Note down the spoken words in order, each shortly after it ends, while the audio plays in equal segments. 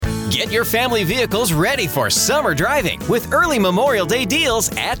Get your family vehicles ready for summer driving with early Memorial Day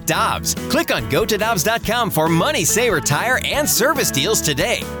deals at Dobbs. Click on GoToDobbs.com for money saver tire and service deals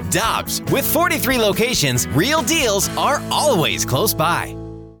today. Dobbs, with 43 locations, real deals are always close by.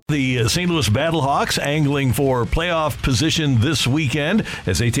 The St. Louis Battlehawks angling for playoff position this weekend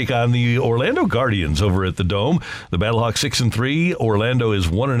as they take on the Orlando Guardians over at the Dome. The Battlehawks 6-3, Orlando is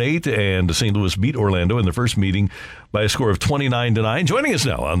 1-8, and St. Louis beat Orlando in the first meeting by a score of 29-9. Joining us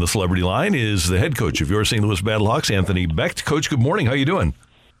now on the Celebrity Line is the head coach of your St. Louis Battlehawks, Anthony Becht. Coach, good morning. How you doing?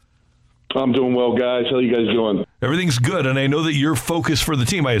 I'm doing well, guys. How you guys doing? Everything's good, and I know that your focus for the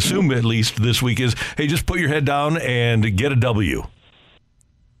team, I assume at least this week, is, hey, just put your head down and get a W.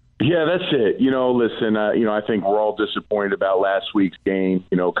 Yeah, that's it. Listen, I think we're all disappointed about last week's game.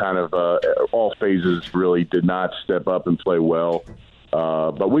 All phases really did not step up and play well.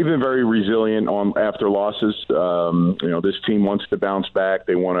 But we've been very resilient after losses. This team wants to bounce back.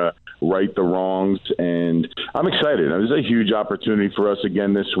 They want to right the wrongs, and I'm excited. There's a huge opportunity for us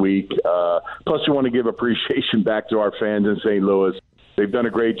again this week. Plus, we want to give appreciation back to our fans in St. Louis. They've done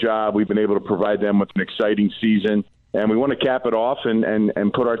a great job. We've been able to provide them with an exciting season. And we want to cap it off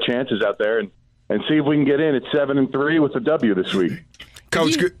and put our chances out there and see if we can get in at 7-3 with a W this week.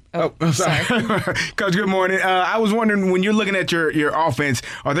 Coach, sorry. Coach, good morning. I was wondering, when you're looking at your offense,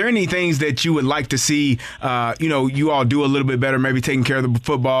 are there any things that you would like to see, you all do a little bit better, maybe taking care of the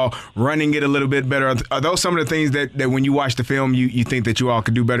football, running it a little bit better? Are those some of the things that when you watch the film, you think that you all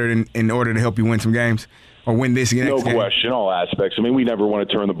could do better in order to help you win some games or win this game? No question, all aspects. We never want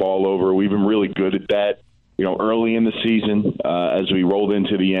to turn the ball over. We've been really good at that. Early in the season, as we rolled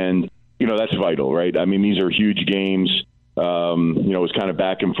into the end, that's vital, right? These are huge games. It was kind of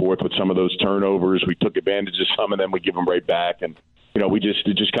back and forth with some of those turnovers. We took advantage of some of them. We give them right back. And,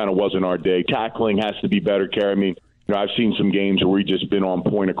 it just kind of wasn't our day. Tackling has to be better, Kerry. I've seen some games where we've just been on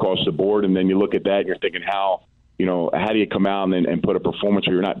point across the board. And then you look at that and you're thinking, how do you come out and put a performance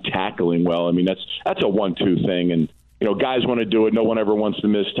where you're not tackling well? That's a 1-2 thing. And, guys want to do it. No one ever wants to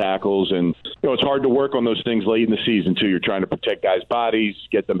miss tackles. And, it's hard to work on those things late in the season, too. You're trying to protect guys' bodies,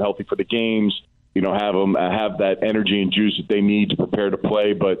 get them healthy for the games, have them have that energy and juice that they need to prepare to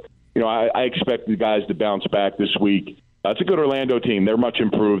play. But, I expect the guys to bounce back this week. It's a good Orlando team. They're much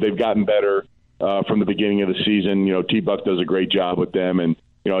improved. They've gotten better from the beginning of the season. T-Buck does a great job with them. And,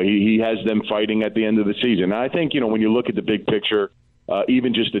 he has them fighting at the end of the season. And I think, when you look at the big picture,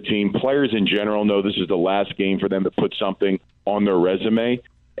 even just the team, players in general know this is the last game for them to put something on their resume.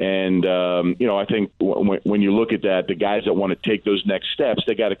 And, I think when you look at that, the guys that want to take those next steps,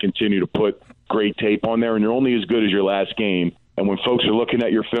 they got to continue to put great tape on there. And you're only as good as your last game. And when folks are looking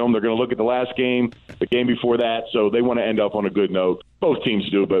at your film, they're going to look at the last game, the game before that. So they want to end up on a good note. Both teams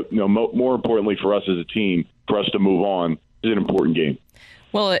do. But, more importantly for us as a team, for us to move on, is an important game.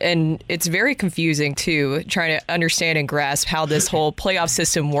 Well, and it's very confusing, too, trying to understand and grasp how this whole playoff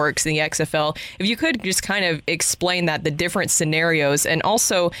system works in the XFL. If you could just kind of explain that, the different scenarios, and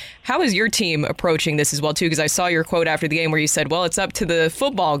also how is your team approaching this as well, too? Because I saw your quote after the game where you said, well, it's up to the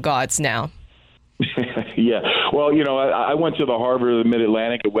football gods now. Yeah. Well, I went to the Harvard of the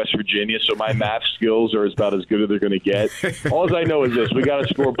Mid-Atlantic at West Virginia, so my math skills are about as good as they're going to get. All I know is this: we got to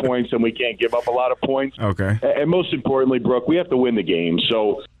score points, and we can't give up a lot of points. Okay. And most importantly, Brooke, we have to win the game.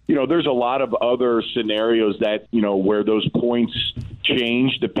 So, there's a lot of other scenarios that, where those points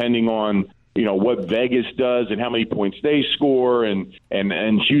change depending on, what Vegas does and how many points they score, and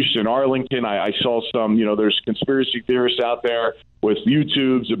Houston, Arlington. I saw some, there's conspiracy theorists out there with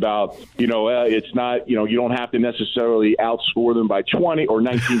YouTubes about, it's not, you don't have to necessarily outscore them by 20 or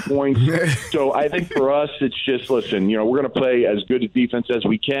 19 points. So I think for us, it's just, listen, we're going to play as good a defense as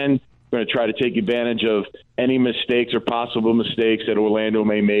we can. We're going to try to take advantage of any mistakes or possible mistakes that Orlando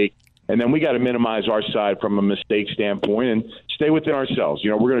may make. And then we got to minimize our side from a mistake standpoint and stay within ourselves.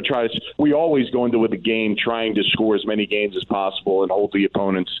 We're going to try to – we always go into the game trying to score as many games as possible and hold the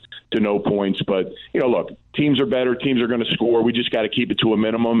opponents to no points. But, look, teams are better. Teams are going to score. We just got to keep it to a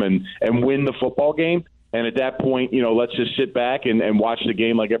minimum and win the football game. And at that point, let's just sit back and watch the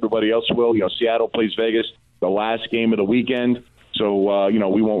game like everybody else will. Seattle plays Vegas, the last game of the weekend. So,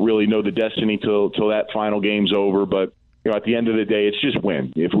 we won't really know the destiny till that final game's over. But, at the end of the day, it's just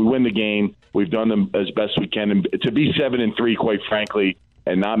win. If we win the game, we've done them as best we can. And to be 7-3, quite frankly,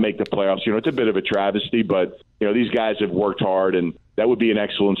 and not make the playoffs, it's a bit of a travesty. But, these guys have worked hard, and that would be an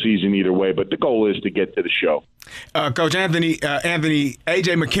excellent season either way. But the goal is to get to the show. Coach Anthony,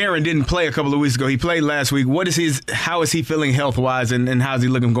 A.J. McCarron didn't play a couple of weeks ago. He played last week. How is he feeling health-wise, and how is he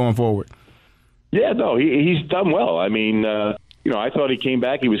looking going forward? Yeah, no, he's done well. I thought he came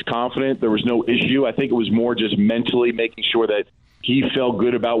back. He was confident. There was no issue. I think it was more just mentally making sure that he felt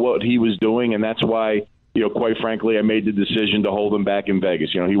good about what he was doing, and that's why, quite frankly, I made the decision to hold him back in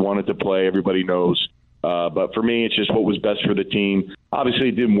Vegas. He wanted to play. Everybody knows. But for me, it's just what was best for the team. Obviously,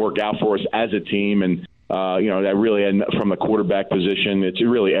 it didn't work out for us as a team, and that really had, from the quarterback position, it's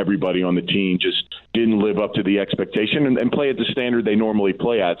really everybody on the team just didn't live up to the expectation and play at the standard they normally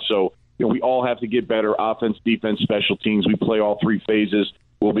play at. So, we all have to get better: offense, defense, special teams. We play all three phases.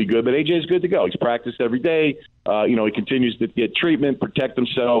 We'll be good. But AJ's good to go. He's practiced every day. He continues to get treatment, protect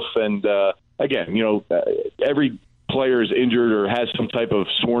himself, and again, every player is injured or has some type of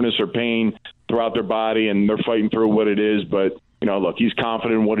soreness or pain throughout their body, and they're fighting through what it is. But, look, he's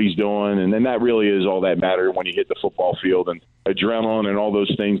confident in what he's doing, and then that really is all that matters when you hit the football field, and adrenaline and all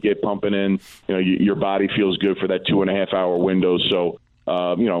those things get pumping in. Your body feels good for that 2.5-hour window. So,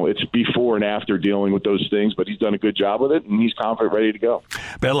 it's before and after dealing with those things, but he's done a good job with it, and he's confident, ready to go.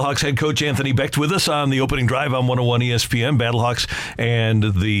 Battlehawks head coach Anthony Becht with us on the opening drive on 101 ESPN. Battlehawks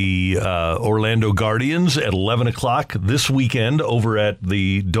and the Orlando Guardians at 11 o'clock this weekend over at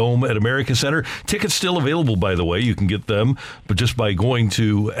the Dome at America Center. Tickets still available, by the way. You can get them but just by going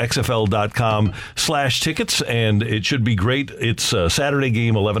to xfl.com/tickets, and it should be great. It's a Saturday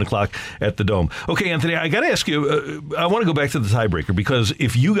game, 11 o'clock at the Dome. Okay, Anthony, I got to ask you, I want to go back to the tiebreaker, because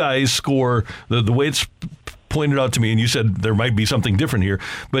if you guys score the way it's pointed out to me, and you said there might be something different here,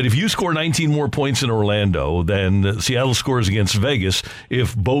 but if you score 19 more points in Orlando than Seattle scores against Vegas,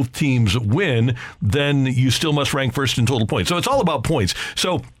 if both teams win, then you still must rank first in total points. So it's all about points.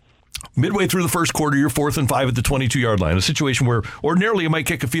 So midway through the first quarter, you're 4th and 5 at the 22-yard line, a situation where ordinarily you might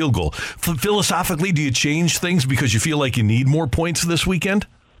kick a field goal. Philosophically, do you change things because you feel like you need more points this weekend?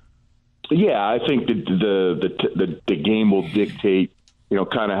 Yeah, I think the game will dictate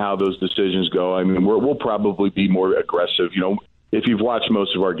kind of how those decisions go. I mean, we'll probably be more aggressive. If you've watched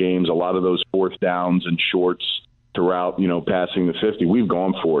most of our games, a lot of those fourth downs and shorts throughout, passing the 50, we've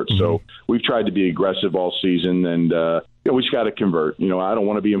gone for it. Mm-hmm. So we've tried to be aggressive all season, and we just got to convert. I don't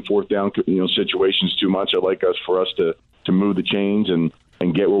want to be in fourth down, situations too much. I'd like for us to move the chains and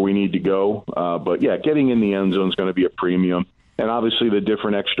get where we need to go. But yeah, getting in the end zone is going to be a premium, and obviously the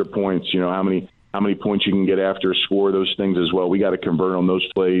different extra points. How many points you can get after a score, those things as well. We got to convert on those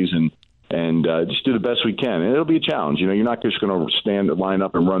plays and just do the best we can. And it'll be a challenge. You're not just going to line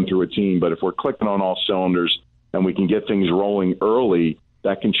up and run through a team, but if we're clicking on all cylinders and we can get things rolling early,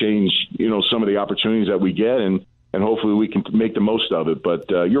 that can change, some of the opportunities that we get, and hopefully we can make the most of it. But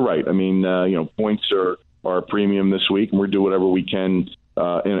you're right. I mean, points are a premium this week, and we'll do whatever we can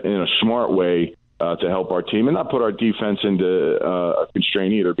in a smart way to help our team and not put our defense into a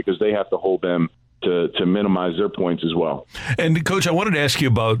constraint either, because they have to hold them to minimize their points as well. And, Coach, I wanted to ask you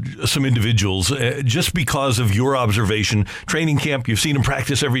about some individuals, just because of your observation. Training camp, you've seen them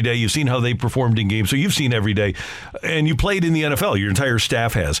practice every day. You've seen how they performed in games, so you've seen every day. And you played in the NFL. Your entire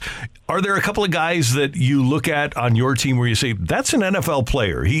staff has. Are there a couple of guys that you look at on your team where you say, that's an NFL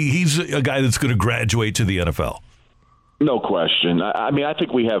player? He's a guy that's going to graduate to the NFL? No question. I mean, I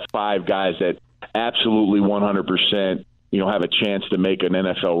think we have 5 guys that absolutely 100% have a chance to make an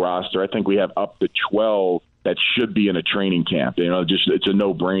NFL roster. I think we have up to 12 that should be in a training camp. It's a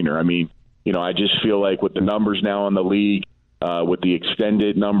no-brainer. I mean, I just feel like with the numbers now in the league, with the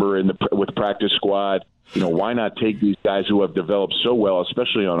extended number with the practice squad, why not take these guys who have developed so well,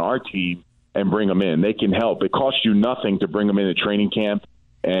 especially on our team, and bring them in? They can help. It costs you nothing to bring them in a training camp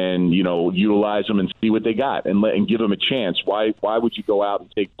and, utilize them and see what they got and give them a chance. Why would you go out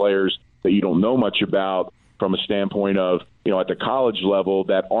and take players that you don't know much about from a standpoint of, at the college level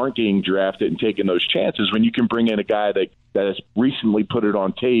that aren't getting drafted and taking those chances, when you can bring in a guy that has recently put it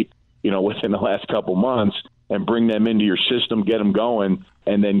on tape, within the last couple months, and bring them into your system, get them going,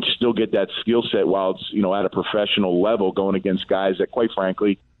 and then still get that skill set while it's, at a professional level, going against guys that, quite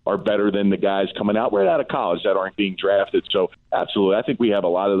frankly, are better than the guys coming out right out of college that aren't being drafted. So absolutely, I think we have a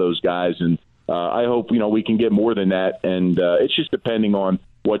lot of those guys, and I hope, we can get more than that. And it's just depending on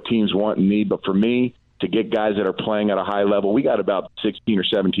what teams want and need. But for me, to get guys that are playing at a high level, we got about 16 or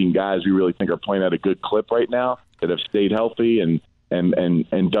 17 guys we really think are playing at a good clip right now that have stayed healthy and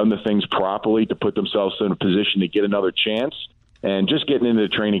done the things properly to put themselves in a position to get another chance. And just getting into the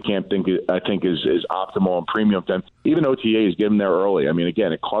training camp, I think is optimal and premium for them. Even OTAs, get them there early. I mean,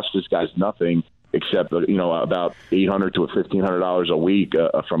 again, it costs these guys nothing except about $800 to $1,500 a week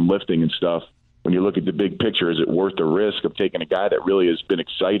from lifting and stuff. When you look at the big picture, is it worth the risk of taking a guy that really has been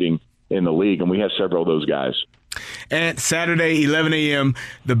exciting in the league? And we have several of those guys. And Saturday, 11 a.m.,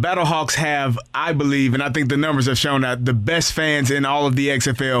 the Battlehawks have, I believe, and I think the numbers have shown that, the best fans in all of the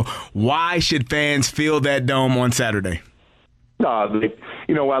XFL. Why should fans fill that dome on Saturday? No,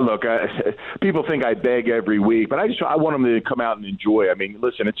 Look, people think I beg every week, but I want them to come out and enjoy. I mean,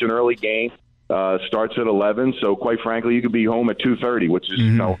 listen, it's an early game. Starts at 11, so quite frankly, you could be home at 2:30, which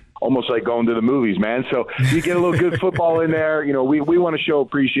is almost like going to the movies, man. So you get a little good football in there. We want to show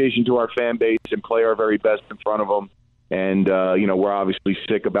appreciation to our fan base and play our very best in front of them. And we're obviously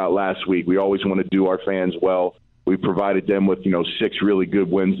sick about last week. We always want to do our fans well. We provided them with 6 really good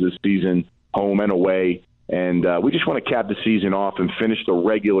wins this season, home and away. And we just want to cap the season off and finish the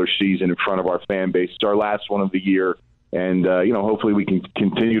regular season in front of our fan base. It's our last one of the year. And, hopefully we can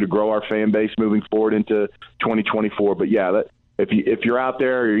continue to grow our fan base moving forward into 2024. But, yeah, if you're out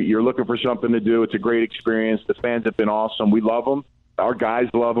there, you're looking for something to do, it's a great experience. The fans have been awesome. We love them. Our guys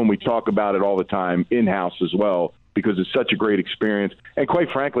love them. We talk about it all the time in-house as well because it's such a great experience. And quite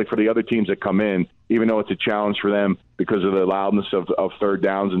frankly, for the other teams that come in, even though it's a challenge for them because of the loudness of third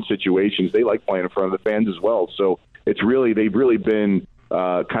downs and situations, they like playing in front of the fans as well. So they've really been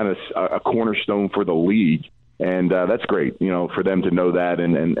kind of a cornerstone for the league. And that's great, for them to know that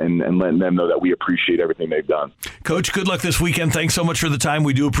and letting them know that we appreciate everything they've done. Coach, good luck this weekend. Thanks so much for the time.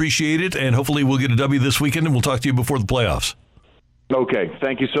 We do appreciate it. And hopefully we'll get a W this weekend, and we'll talk to you before the playoffs. Okay.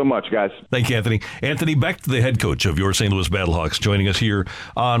 Thank you so much, guys. Thank you, Anthony. Anthony Becht, the head coach of your St. Louis Battlehawks, joining us here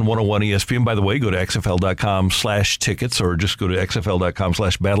on 101 ESPN. By the way, go to xfl.com/tickets or just go to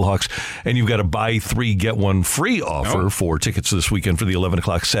xfl.com/battlehawks, and you've got a buy 3, get 1 free offer for tickets this weekend for the 11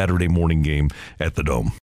 o'clock Saturday morning game at the Dome.